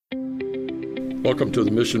Welcome to the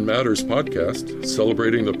Mission Matters podcast,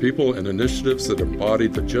 celebrating the people and initiatives that embody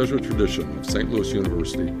the Jesuit tradition of St. Louis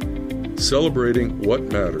University, celebrating what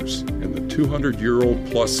matters in the 200-year-old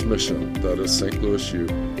plus mission that is St. Louis U,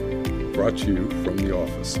 brought to you from the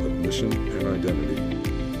Office of Mission and Identity.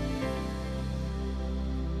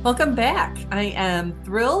 Welcome back. I am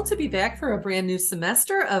thrilled to be back for a brand new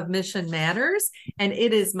semester of Mission Matters, and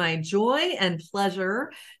it is my joy and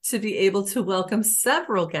pleasure to be able to welcome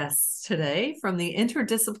several guests today from the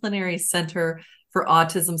Interdisciplinary Center for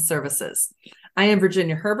Autism Services. I am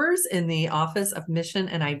Virginia Herbers in the Office of Mission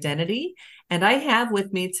and Identity, and I have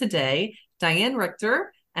with me today Diane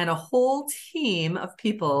Richter and a whole team of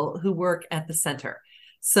people who work at the center.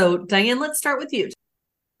 So Diane, let's start with you.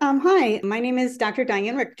 Hi, my name is Dr.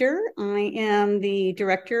 Diane Richter. I am the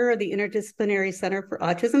director of the Interdisciplinary Center for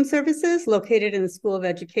Autism Services located in the School of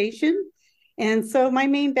Education. And so my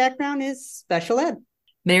main background is special ed.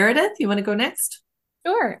 Meredith, you want to go next?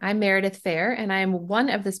 Sure. I'm Meredith Fair, and I'm one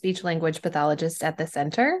of the speech language pathologists at the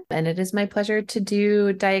center. And it is my pleasure to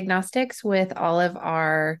do diagnostics with all of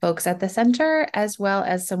our folks at the center, as well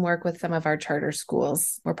as some work with some of our charter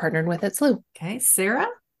schools we're partnered with at SLU. Okay, Sarah?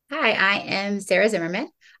 Hi, I am Sarah Zimmerman.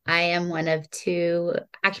 I am one of two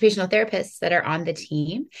occupational therapists that are on the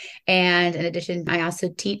team. And in addition, I also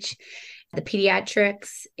teach the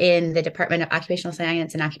pediatrics in the Department of Occupational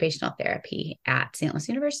Science and Occupational Therapy at St. Louis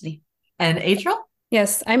University. And April?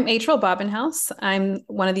 Yes, I'm April Bobenhouse. I'm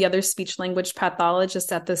one of the other speech language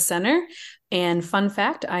pathologists at the center. And fun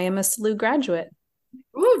fact, I am a SLU graduate.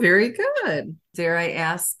 Oh, very good. Dare I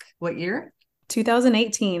ask what year?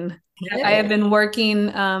 2018. Okay. I have been working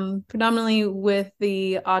predominantly with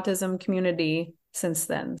the autism community since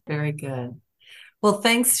then. Very good. Well,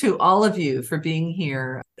 thanks to all of you for being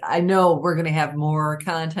here. I know we're going to have more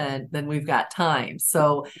content than we've got time,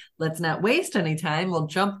 so let's not waste any time. We'll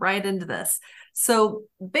jump right into this. So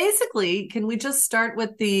basically, can we just start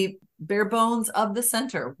with the bare bones of the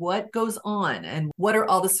center? What goes on and what are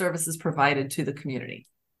all the services provided to the community?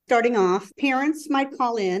 Starting off, parents might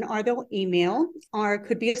call in or they'll email, or it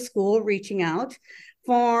could be a school reaching out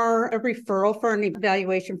for a referral for an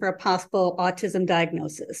evaluation for a possible autism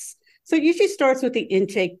diagnosis. So it usually starts with the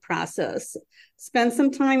intake process. Spend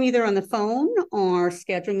some time either on the phone or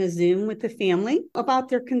scheduling a Zoom with the family about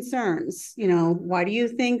their concerns. You know, why do you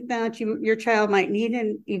think that your child might need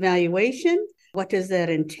an evaluation? What does that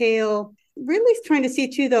entail? Really trying to see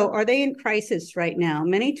too, though, are they in crisis right now?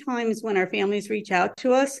 Many times when our families reach out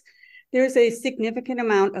to us, there's a significant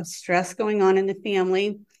amount of stress going on in the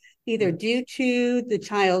family, either due to the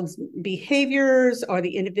child's behaviors or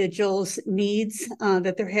the individual's needs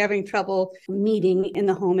that they're having trouble meeting in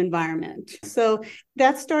the home environment. So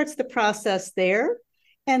that starts the process there.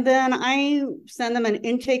 And then I send them an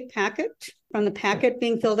intake packet. From the packet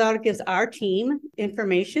being filled out, it gives our team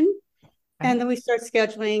information. And then we start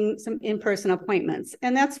scheduling some in-person appointments.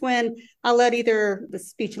 And that's when I'll let either the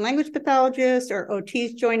speech and language pathologist or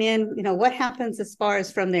OTs join in. You know, what happens as far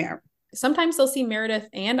as from there? Sometimes they'll see Meredith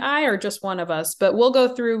and I, or just one of us, but we'll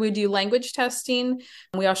go through, we do language testing.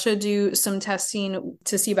 We also do some testing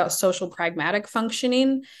to see about social pragmatic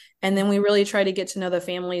functioning. And then we really try to get to know the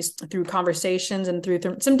families through conversations and through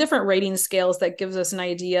some different rating scales that gives us an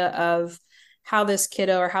idea of how this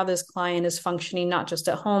kiddo or how this client is functioning, not just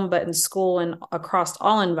at home, but in school and across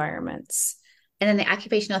all environments. And then the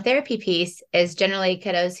occupational therapy piece is generally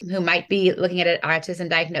kiddos who might be looking at an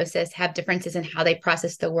autism diagnosis have differences in how they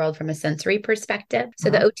process the world from a sensory perspective.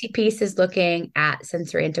 So the OT piece is looking at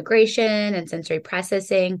sensory integration and sensory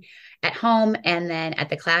processing at home and then at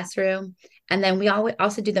the classroom. And then we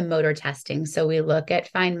also do the motor testing. So we look at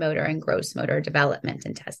fine motor and gross motor development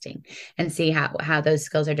and testing and see how those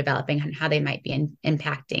skills are developing and how they might be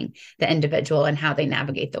impacting the individual and how they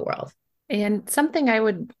navigate the world. And something I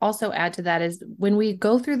would also add to that is when we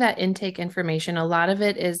go through that intake information, a lot of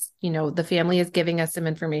it is, the family is giving us some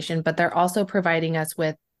information, but they're also providing us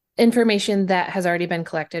with information that has already been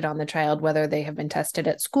collected on the child, whether they have been tested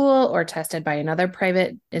at school or tested by another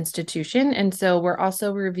private institution. And so we're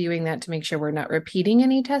also reviewing that to make sure we're not repeating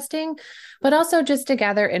any testing, but also just to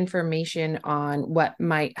gather information on what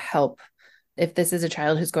might help. If this is a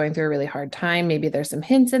child who's going through a really hard time, maybe there's some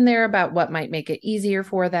hints in there about what might make it easier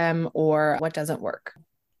for them or what doesn't work.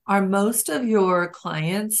 Are most of your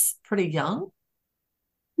clients pretty young?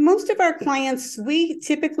 Most of our clients, we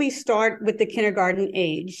typically start with the kindergarten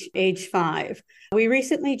age 5. We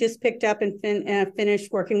recently just picked up and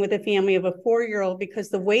finished working with a family of a 4-year-old because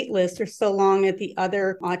the wait lists are so long at the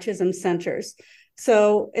other autism centers.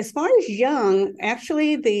 So as far as young,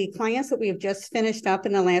 actually the clients that we have just finished up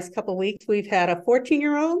in the last couple of weeks, we've had a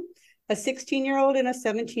 14-year-old, a 16-year-old and a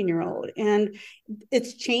 17-year-old. And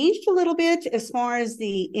it's changed a little bit as far as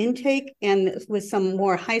the intake and with some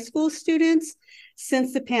more high school students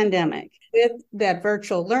since the pandemic. With that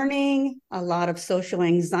virtual learning, a lot of social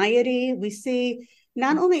anxiety, we see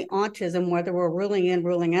not only autism, whether we're ruling in,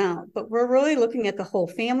 ruling out, but we're really looking at the whole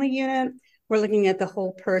family unit. We're looking at the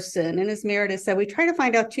whole person. And as Meredith said, we try to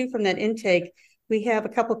find out too from that intake. We have a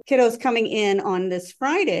couple of kiddos coming in on this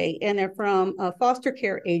Friday, and they're from a foster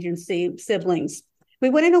care agency, siblings. We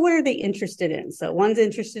want to know what are they interested in. So one's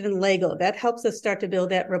interested in Lego. That helps us start to build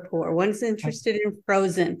that rapport. One's interested in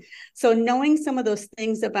Frozen. So knowing some of those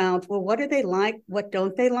things about, well, what do they like? What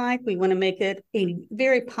don't they like? We want to make it a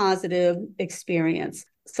very positive experience.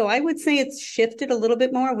 So I would say it's shifted a little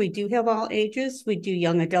bit more. We do have all ages. We do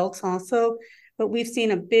young adults also, but we've seen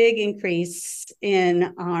a big increase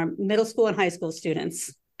in our middle school and high school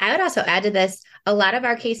students. I would also add to this, a lot of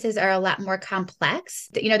our cases are a lot more complex.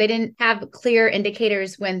 They didn't have clear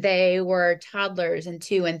indicators when they were toddlers and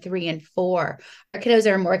 2 and 3 and 4. Our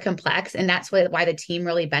kiddos are more complex. And that's why the team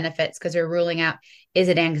really benefits, because we're ruling out, is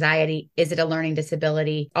it anxiety? Is it a learning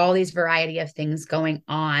disability? All these variety of things going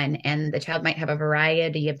on. And the child might have a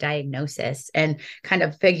variety of diagnosis, and kind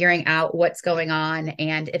of figuring out what's going on.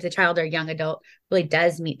 And if the child or young adult really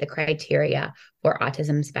does meet the criteria for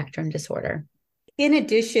autism spectrum disorder. In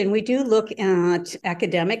addition, we do look at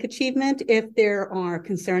academic achievement if there are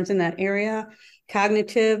concerns in that area,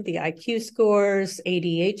 cognitive, the IQ scores,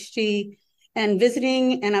 ADHD, and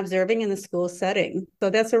visiting and observing in the school setting.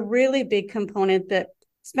 So that's a really big component that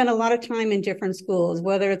spend a lot of time in different schools,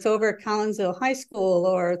 whether it's over at Collinsville High School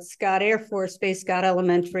or it's Scott Air Force Base, Scott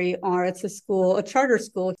Elementary, or it's a charter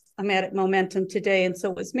school. I'm at Momentum today, and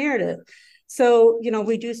so was Meredith. So,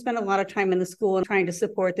 we do spend a lot of time in the school and trying to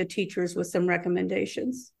support the teachers with some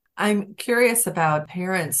recommendations. I'm curious about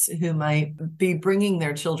parents who might be bringing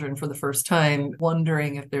their children for the first time,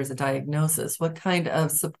 wondering if there's a diagnosis. What kind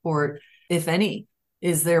of support, if any,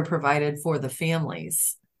 is there provided for the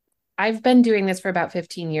families? I've been doing this for about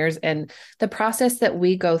 15 years, and the process that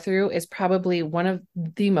we go through is probably one of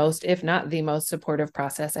the most, if not the most supportive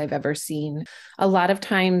process I've ever seen. A lot of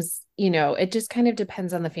times, it just kind of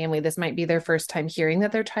depends on the family. This might be their first time hearing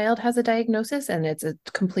that their child has a diagnosis, and it's a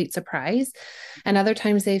complete surprise. And other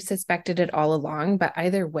times they've suspected it all along, but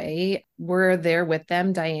either way, we're there with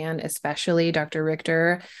them. Diane, especially Dr.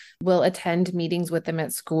 Richter, will attend meetings with them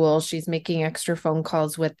at school. She's making extra phone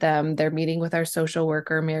calls with them. They're meeting with our social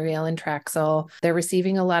worker, Mary Ellen Traxel. They're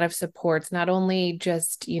receiving a lot of supports, not only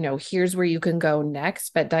just, here's where you can go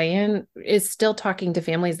next, but Diane is still talking to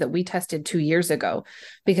families that we tested 2 years ago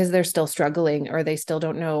because they're still struggling or they still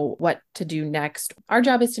don't know what to do next. Our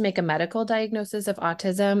job is to make a medical diagnosis of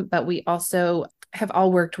autism, but we also have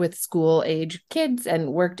all worked with school age kids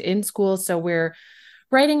and worked in school. So we're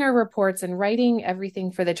writing our reports and writing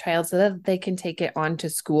everything for the child so that they can take it on to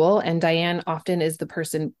school. And Diane often is the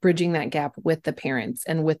person bridging that gap with the parents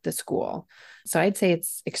and with the school. So I'd say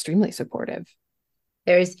it's extremely supportive.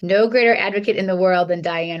 There's no greater advocate in the world than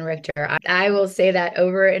Diane Richter. I will say that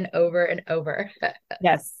over and over and over.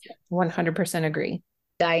 Yes, 100% agree.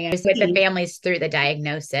 Diane is with the families through the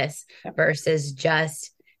diagnosis versus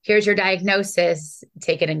just, here's your diagnosis,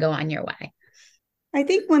 take it and go on your way. I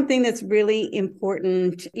think one thing that's really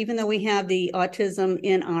important, even though we have the autism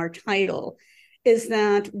in our title, is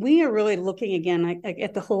that we are really looking again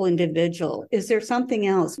at the whole individual. Is there something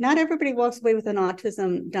else? Not everybody walks away with an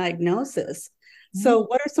autism diagnosis. So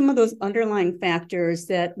what are some of those underlying factors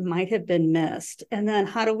that might have been missed? And then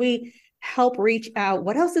how do we help reach out?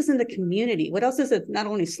 What else is in the community? What else is it? Not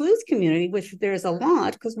only SLU's community, which there's a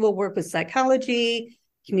lot, because we'll work with psychology,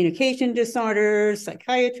 communication disorders,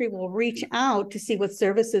 psychiatry. We'll reach out to see what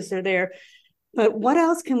services are there. But what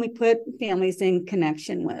else can we put families in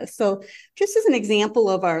connection with? So just as an example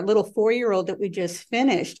of our little 4-year-old that we just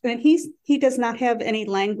finished, and he does not have any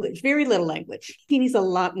language, very little language. He needs a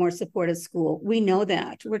lot more support at school. We know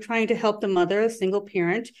that. We're trying to help the mother, a single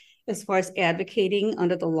parent, as far as advocating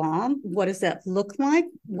under the law. What does that look like?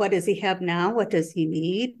 What does he have now? What does he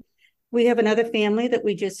need? We have another family that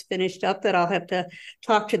we just finished up that I'll have to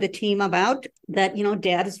talk to the team about that,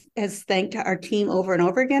 Dad has thanked our team over and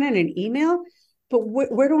over again in an email. But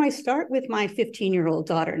where do I start with my 15-year-old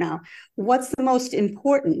daughter now? What's the most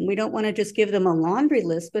important? We don't want to just give them a laundry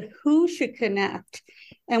list, but who should connect?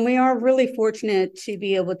 And we are really fortunate to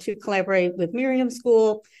be able to collaborate with Miriam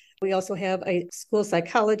School. We also have a school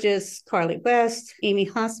psychologist, Carly West, Amy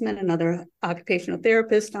Hossman, another occupational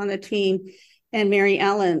therapist on the team, and Mary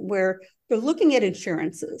Ellen, where they're looking at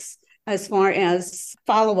insurances as far as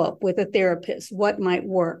follow-up with a therapist, what might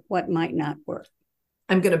work, what might not work.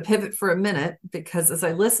 I'm going to pivot for a minute because as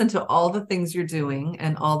I listen to all the things you're doing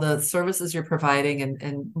and all the services you're providing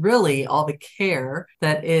and really all the care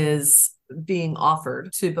that is being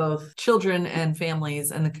offered to both children and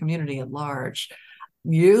families and the community at large,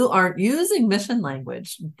 you aren't using mission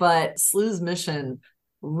language, but SLU's mission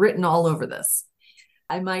written all over this.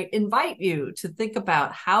 I might invite you to think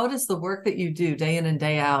about, how does the work that you do day in and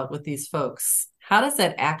day out with these folks, how does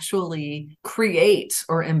that actually create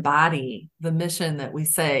or embody the mission that we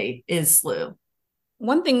say is SLU?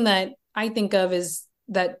 One thing that I think of is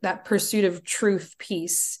that pursuit of truth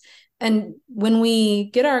piece. And when we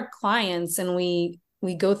get our clients and we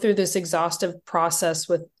go through this exhaustive process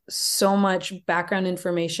with so much background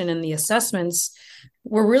information in the assessments,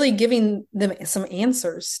 we're really giving them some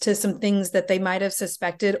answers to some things that they might have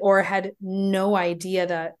suspected or had no idea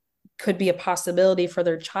that could be a possibility for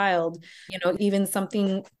their child. Even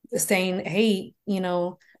something saying, hey,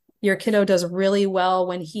 your kiddo does really well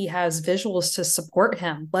when he has visuals to support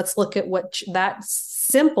him. Let's look at what that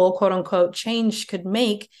simple, quote unquote, change could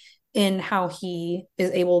make in how he is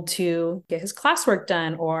able to get his classwork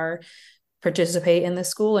done or participate in the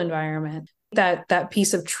school environment. That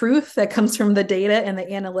piece of truth that comes from the data and the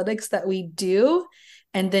analytics that we do,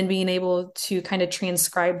 and then being able to kind of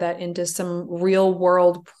transcribe that into some real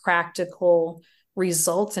world practical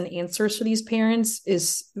results and answers for these parents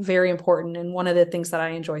is very important. And one of the things that I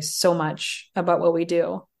enjoy so much about what we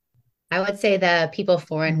do. I would say the people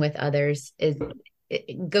for and with others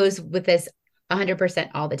it goes with this 100%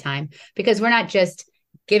 all the time, because we're not just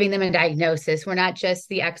giving them a diagnosis. We're not just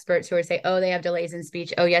the experts who are saying, oh, they have delays in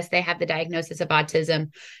speech. Oh, yes, they have the diagnosis of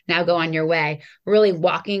autism. Now go on your way. Really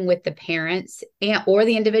walking with the parents or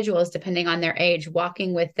the individuals, depending on their age,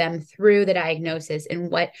 walking with them through the diagnosis and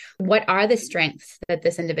what are the strengths that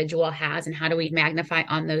this individual has, and how do we magnify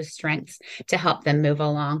on those strengths to help them move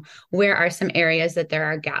along? Where are some areas that there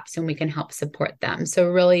are gaps and we can help support them? So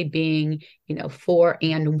really being, for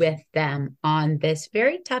and with them on this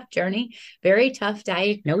very tough journey, very tough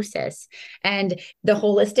diagnosis. And the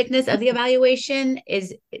holisticness of the evaluation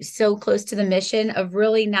is so close to the mission of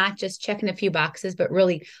really not just checking a few boxes, but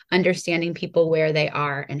really understanding people where they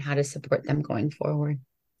are and how to support them going forward.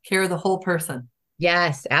 Care of the whole person.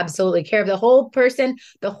 Yes, absolutely. Care of the whole person,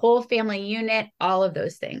 the whole family unit, all of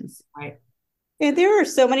those things. Right. And there are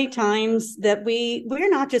so many times that we're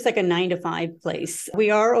not just like a 9-to-5 place. We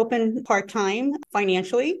are open part-time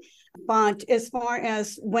financially, but as far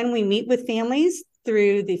as when we meet with families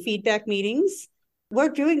through the feedback meetings, we're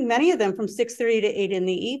doing many of them from 6:30 to 8 in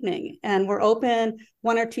the evening. And we're open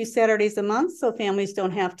 1 or 2 Saturdays a month, so families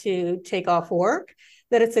don't have to take off work,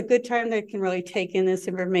 that it's a good time they can really take in this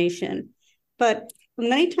information. But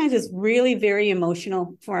many times it's really very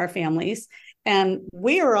emotional for our families. And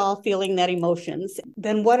we are all feeling that emotions.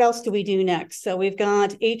 Then what else do we do next? So we've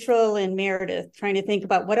got April and Meredith trying to think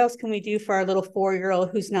about what else can we do for our little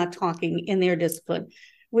 4-year-old who's not talking in their discipline.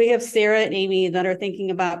 We have Sarah and Amy that are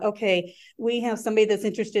thinking about, okay, we have somebody that's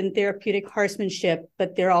interested in therapeutic horsemanship,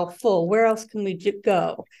 but they're all full. Where else can we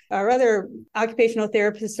go? Our other occupational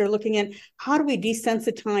therapists are looking at how do we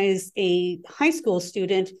desensitize a high school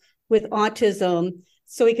student with autism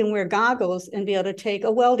so he can wear goggles and be able to take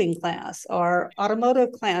a welding class or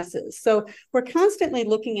automotive classes. So we're constantly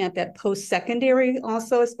looking at that post-secondary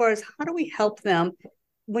also, as far as how do we help them.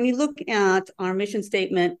 When you look at our mission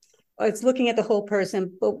statement, it's looking at the whole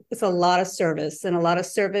person, but it's a lot of service and a lot of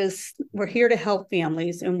service. We're here to help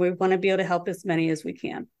families, and we want to be able to help as many as we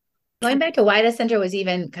can. Going back to why the center was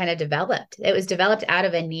even kind of developed, it was developed out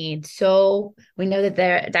of a need. So we know that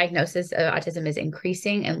the diagnosis of autism is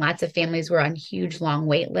increasing, and lots of families were on huge, long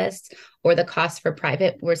wait lists, or the costs for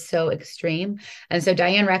private were so extreme. And so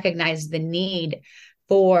Diane recognized the need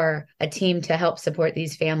for a team to help support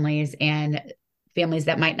these families, and families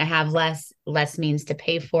that might not have less means to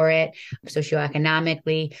pay for it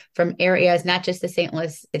socioeconomically, from areas, not just the St.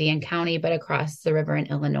 Louis city and county, but across the river in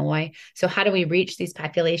Illinois. So how do we reach these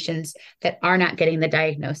populations that are not getting the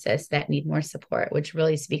diagnosis, that need more support, which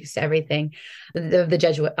really speaks to everything of the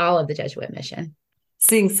Jesuit, all of the Jesuit mission.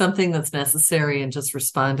 Seeing something that's necessary and just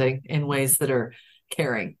responding in ways that are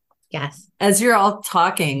caring. Yes. As you're all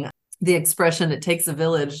talking, the expression, it takes a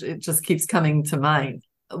village, it just keeps coming to mind.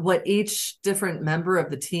 What each different member of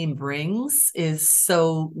the team brings is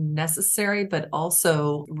so necessary, but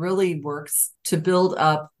also really works to build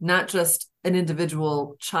up not just an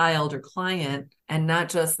individual child or client, and not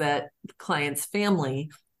just that client's family,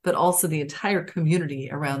 but also the entire community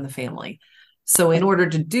around the family. So in order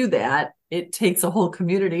to do that, it takes a whole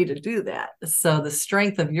community to do that. So the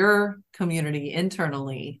strength of your community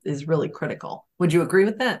internally is really critical. Would you agree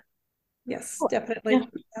with that? Yes, definitely.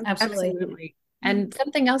 Yeah, absolutely. And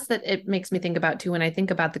something else that it makes me think about too, when I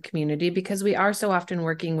think about the community, because we are so often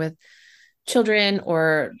working with children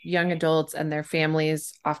or young adults and their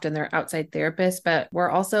families, often they're outside therapists, but we're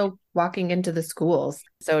also walking into the schools.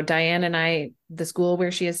 So Diane and I, the school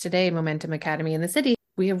where she is today, Momentum Academy in the city,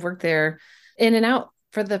 we have worked there in and out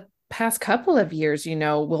for the past couple of years.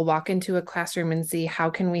 We'll walk into a classroom and see, how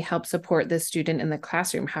can we help support this student in the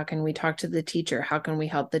classroom? How can we talk to the teacher? How can we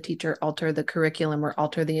help the teacher alter the curriculum or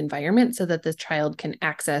alter the environment so that the child can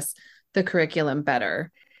access the curriculum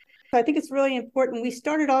better? I think it's really important. We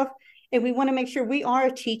started off and we want to make sure we are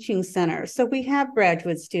a teaching center. So we have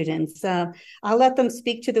graduate students. I'll let them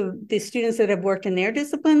speak to the students that have worked in their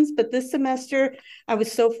disciplines. But this semester, I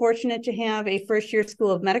was so fortunate to have a first-year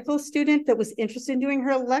School of Medical student that was interested in doing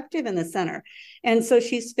her elective in the center. And so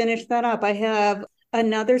she's finished that up. I have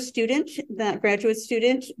another student, that graduate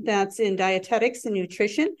student, that's in dietetics and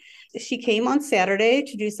nutrition. She came on Saturday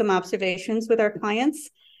to do some observations with our clients.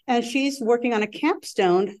 And she's working on a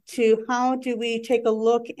capstone to how do we take a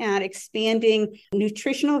look at expanding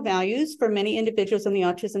nutritional values for many individuals on the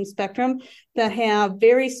autism spectrum that have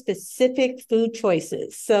very specific food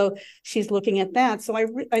choices. So she's looking at that. So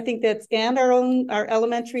I think that's, and our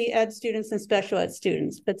elementary ed students and special ed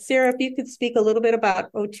students. But Sarah, if you could speak a little bit about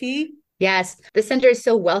OT. Yes, the center is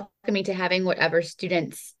so welcoming to having whatever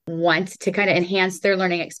students want to kind of enhance their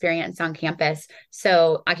learning experience on campus.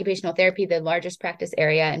 So occupational therapy, the largest practice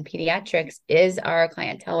area in pediatrics, is our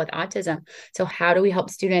clientele with autism. So how do we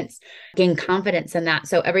help students gain confidence in that?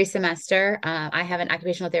 So every semester, I have an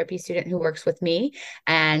occupational therapy student who works with me,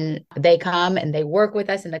 and they come and they work with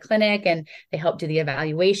us in the clinic and they help do the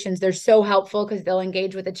evaluations. They're so helpful because they'll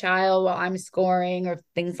engage with the child while I'm scoring or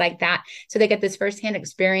things like that. So they get this firsthand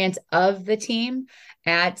experience of the team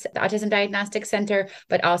at the Autism Diagnostic Center,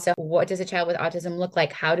 but also, what does a child with autism look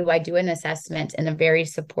like? How do I do an assessment in a very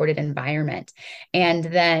supported environment? And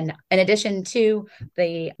then in addition to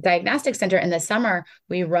the Diagnostic Center, in the summer,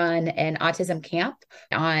 we run an autism camp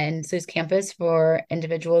on SLU's campus for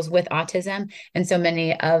individuals with autism. And so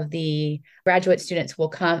many of the graduate students will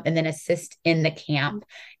come and then assist in the camp.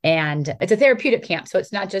 And it's a therapeutic camp. So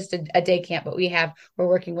it's not just a day camp, but we're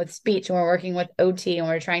working with speech and we're working with OT, and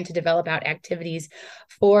we're trying to develop out activities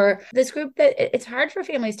for this group that it's hard for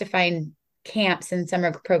families to find camps and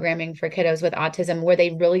summer programming for kiddos with autism where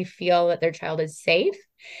they really feel that their child is safe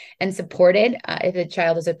and supported. If the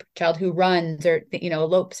child is a child who runs or,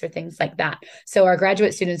 elopes or things like that. So our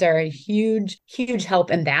graduate students are a huge, huge help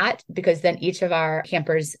in that, because then each of our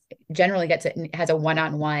campers generally has a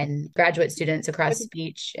one-on-one graduate students across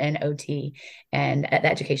speech and OT and the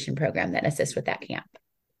education program that assists with that camp.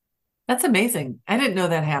 That's amazing. I didn't know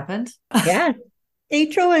that happened. Yeah.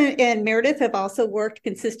 April and Meredith have also worked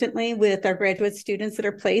consistently with our graduate students that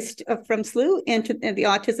are placed from SLU into the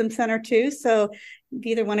Autism Center too. So if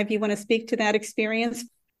either one of you want to speak to that experience?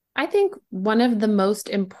 I think one of the most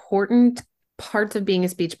important parts of being a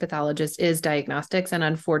speech pathologist is diagnostics. And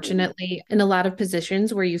unfortunately, in a lot of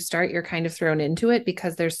positions where you start, you're kind of thrown into it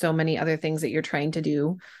because there's so many other things that you're trying to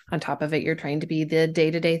do on top of it. You're trying to be the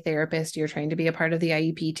day-to-day therapist. You're trying to be a part of the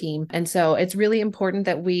IEP team. And so it's really important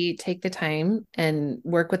that we take the time and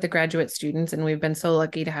work with the graduate students. And we've been so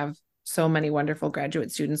lucky to have so many wonderful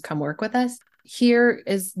graduate students come work with us. Here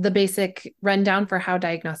is the basic rundown for how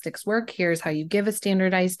diagnostics work. Here's how you give a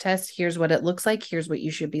standardized test. Here's what it looks like. Here's what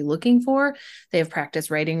you should be looking for. They have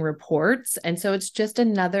practice writing reports. And so it's just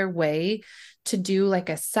another way to do like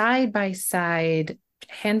a side-by-side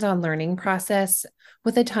hands-on learning process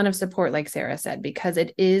with a ton of support, like Sarah said, because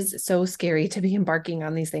it is so scary to be embarking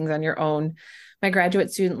on these things on your own. My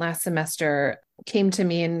graduate student last semester came to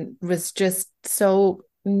me and was just so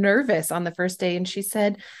nervous on the first day. And she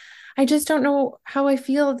said, I just don't know how I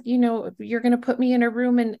feel. You're going to put me in a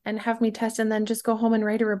room and have me test and then just go home and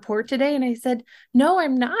write a report today. And I said, no,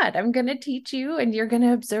 I'm not. I'm going to teach you and you're going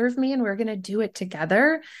to observe me and we're going to do it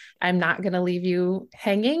together. I'm not going to leave you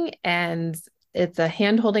hanging. And it's a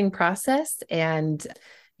hand-holding process. And,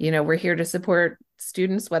 we're here to support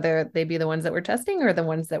students, whether they be the ones that we're testing or the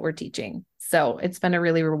ones that we're teaching. So it's been a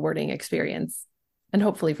really rewarding experience, and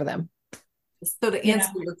hopefully for them. So to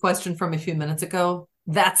answer your question from a few minutes ago,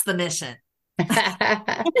 that's the mission.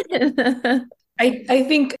 I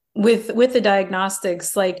think with the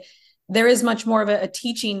diagnostics, like there is much more of a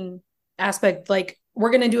teaching aspect. Like we're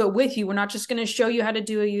going to do it with you. We're not just going to show you how to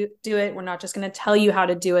do it. We're not just going to tell you how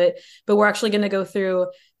to do it, but we're actually going to go through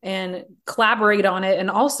and collaborate on it. And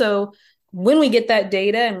also when we get that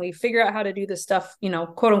data and we figure out how to do this stuff,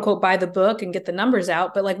 quote unquote, by the book and get the numbers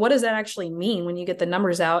out. But like, what does that actually mean when you get the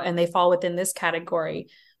numbers out and they fall within this category?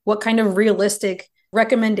 What kind of realistic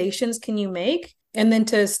recommendations can you make And then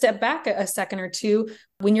to step back a second or two,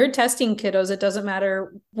 when you're testing kiddos, it doesn't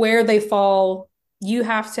matter where they fall. You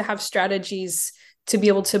have to have strategies to be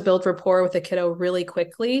able to build rapport with a kiddo really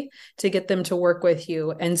quickly to get them to work with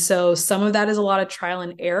you. And so some of that is a lot of trial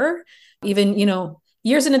and error. Even,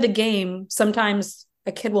 years into the game, sometimes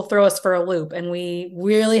a kid will throw us for a loop and we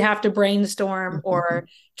really have to brainstorm or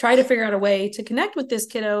try to figure out a way to connect with this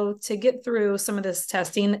kiddo to get through some of this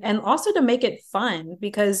testing and also to make it fun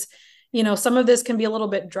because some of this can be a little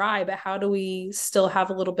bit dry, but how do we still have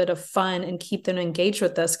a little bit of fun and keep them engaged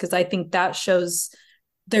with us? Because I think that shows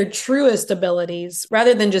their truest abilities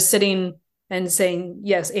rather than just sitting and saying,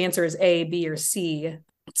 yes, answer is A, B, or C.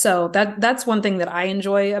 So that's one thing that I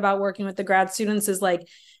enjoy about working with the grad students is like,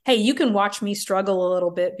 hey, you can watch me struggle a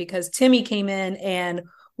little bit because Timmy came in and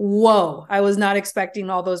whoa, I was not expecting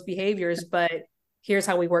all those behaviors, but here's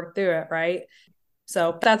how we work through it, right?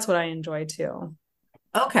 So that's what I enjoy too.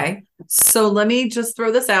 Okay. So let me just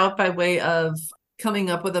throw this out by way of coming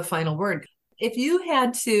up with a final word. If you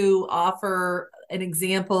had to offer an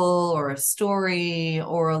example or a story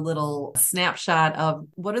or a little snapshot of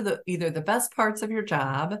what are either the best parts of your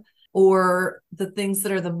job or the things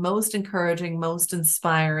that are the most encouraging, most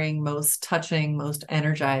inspiring, most touching, most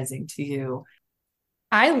energizing to you.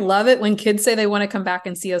 I love it when kids say they want to come back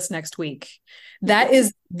and see us next week. That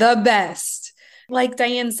is the best. Like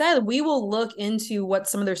Diane said, we will look into what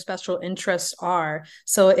some of their special interests are.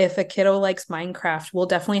 So if a kiddo likes Minecraft, we'll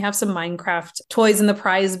definitely have some Minecraft toys in the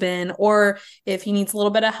prize bin. Or if he needs a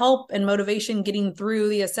little bit of help and motivation getting through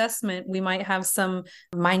the assessment, we might have some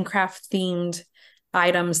Minecraft themed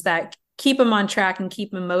items that keep them on track and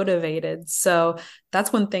keep them motivated. So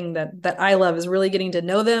that's one thing that I love is really getting to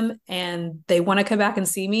know them and they want to come back and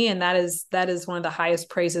see me. And that is one of the highest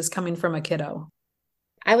praises coming from a kiddo.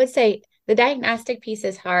 I would say the diagnostic piece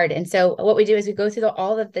is hard. And so what we do is we go through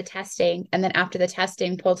all of the testing and then after the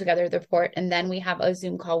testing, pull together the report. And then we have a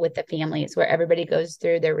Zoom call with the families where everybody goes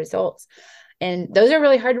through their results. And those are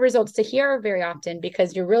really hard results to hear very often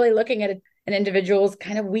because you're really looking at an individual's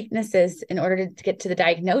kind of weaknesses in order to get to the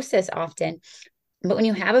diagnosis often. But when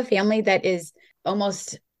you have a family that is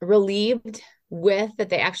almost relieved with that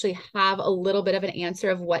they actually have a little bit of an answer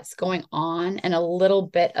of what's going on and a little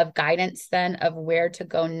bit of guidance then of where to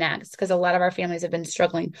go next. Because a lot of our families have been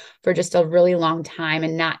struggling for just a really long time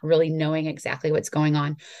and not really knowing exactly what's going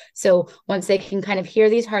on. So once they can kind of hear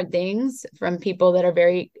these hard things from people that are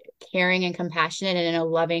very caring and compassionate and in a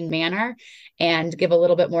loving manner and give a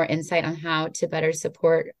little bit more insight on how to better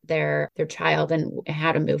support their child and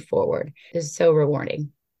how to move forward is so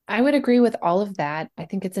rewarding. I would agree with all of that. I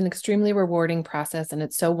think it's an extremely rewarding process and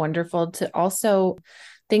it's so wonderful to also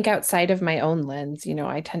think outside of my own lens.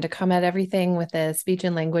 I tend to come at everything with a speech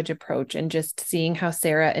and language approach and just seeing how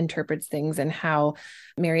Sarah interprets things and how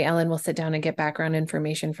Mary Ellen will sit down and get background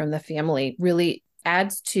information from the family really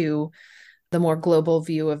adds to the more global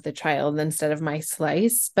view of the child instead of my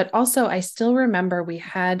slice. But also I still remember we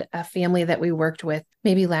had a family that we worked with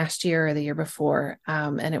maybe last year or the year before.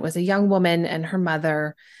 And it was a young woman and her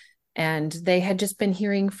mother, and they had just been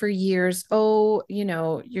hearing for years, oh,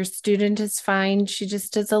 your student is fine. She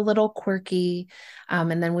just is a little quirky.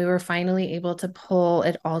 And then we were finally able to pull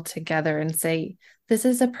it all together and say, this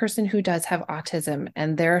is a person who does have autism.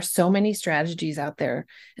 And there are so many strategies out there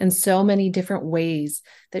and so many different ways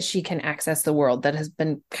that she can access the world that has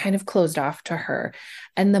been kind of closed off to her.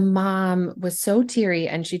 And the mom was so teary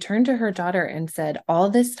and she turned to her daughter and said, all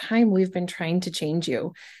this time we've been trying to change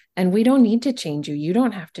you. And we don't need to change you. You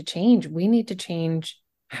don't have to change. We need to change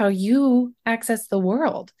how you access the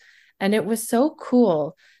world. And it was so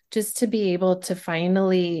cool just to be able to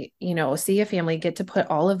finally, see a family get to put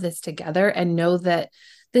all of this together and know that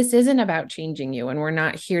this isn't about changing you. And we're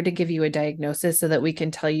not here to give you a diagnosis so that we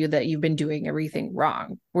can tell you that you've been doing everything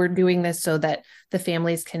wrong. We're doing this so that the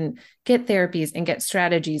families can get therapies and get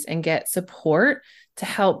strategies and get support to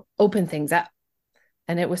help open things up.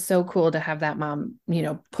 And it was so cool to have that mom,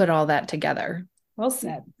 put all that together. Well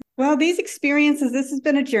said. Well, these experiences, this has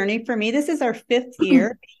been a journey for me. This is our 5th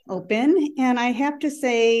year open. And I have to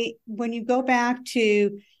say, when you go back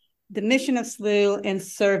to the mission of SLU and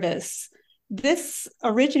service, this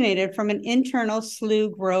originated from an internal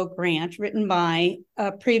SLU Grow grant written by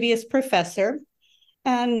a previous professor.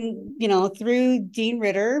 And, through Dean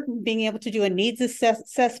Richter, being able to do a needs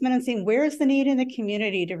assessment and seeing where is the need in the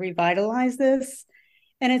community to revitalize this.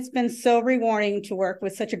 And it's been so rewarding to work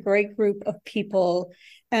with such a great group of people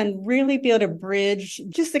and really be able to bridge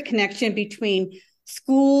just the connection between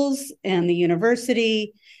schools and the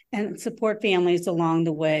university and support families along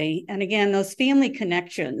the way. And again, those family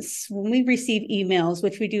connections, when we receive emails,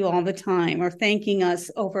 which we do all the time, or thanking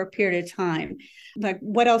us over a period of time, like,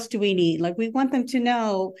 what else do we need? Like, we want them to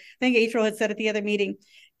know, I think April had said at the other meeting,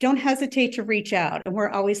 don't hesitate to reach out. And we're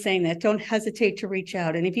always saying that, don't hesitate to reach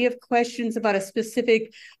out. And if you have questions about a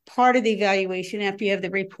specific part of the evaluation after you have the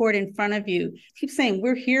report in front of you, keep saying,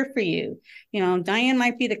 we're here for you. You know, Diane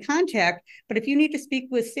might be the contact, but if you need to speak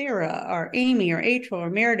with Sarah or Amy or April or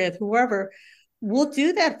Meredith, whoever, we'll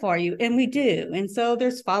do that for you. And we do. And so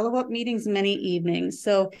there's follow-up meetings many evenings.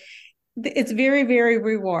 So it's very, very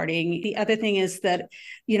rewarding. The other thing is that,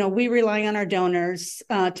 you know, we rely on our donors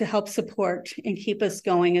to help support and keep us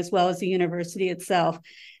going, as well as the university itself.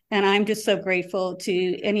 And I'm just so grateful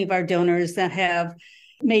to any of our donors that have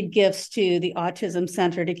made gifts to the Autism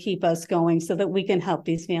Center to keep us going so that we can help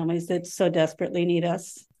these families that so desperately need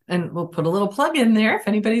us. And we'll put a little plug in there if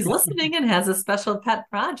anybody's listening and has a special pet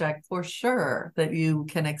project, for sure, that you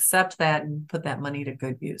can accept that and put that money to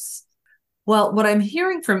good use. Well, what I'm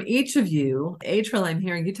hearing from each of you, April, I'm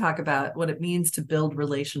hearing you talk about what it means to build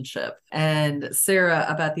relationship, and Sarah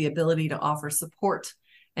about the ability to offer support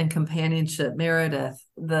and companionship. Meredith,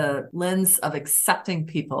 the lens of accepting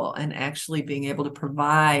people and actually being able to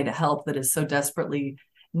provide help that is so desperately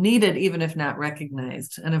needed, even if not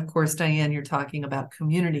recognized. And of course, Diane, you're talking about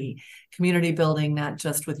community building, not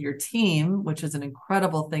just with your team, which is an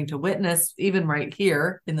incredible thing to witness, even right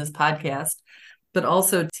here in this podcast, but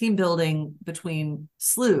also team building between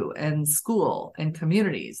SLU and school and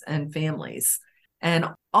communities and families. And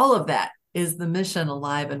all of that is the mission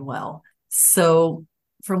alive and well. So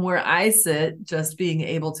from where I sit, just being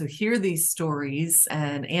able to hear these stories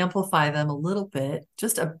and amplify them a little bit,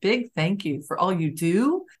 just a big thank you for all you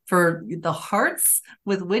do, for the hearts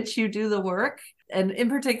with which you do the work. And in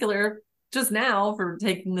particular, just now for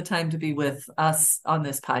taking the time to be with us on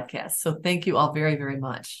this podcast. So thank you all very, very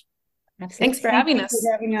much. Absolutely. Thanks for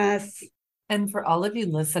having us. And for all of you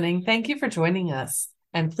listening, thank you for joining us.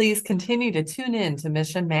 And please continue to tune in to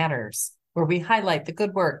Mission Matters, where we highlight the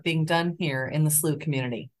good work being done here in the SLU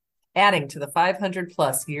community, adding to the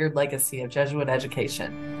 500+ year legacy of Jesuit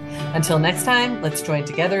education. Until next time, let's join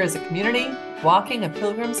together as a community, walking a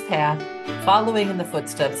pilgrim's path, following in the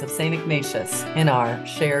footsteps of St. Ignatius in our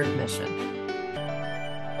shared mission.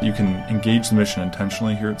 You can engage the mission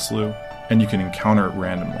intentionally here at SLU, and you can encounter it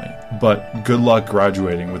randomly. But good luck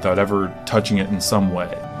graduating without ever touching it in some way.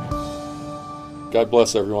 God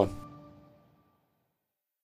bless everyone.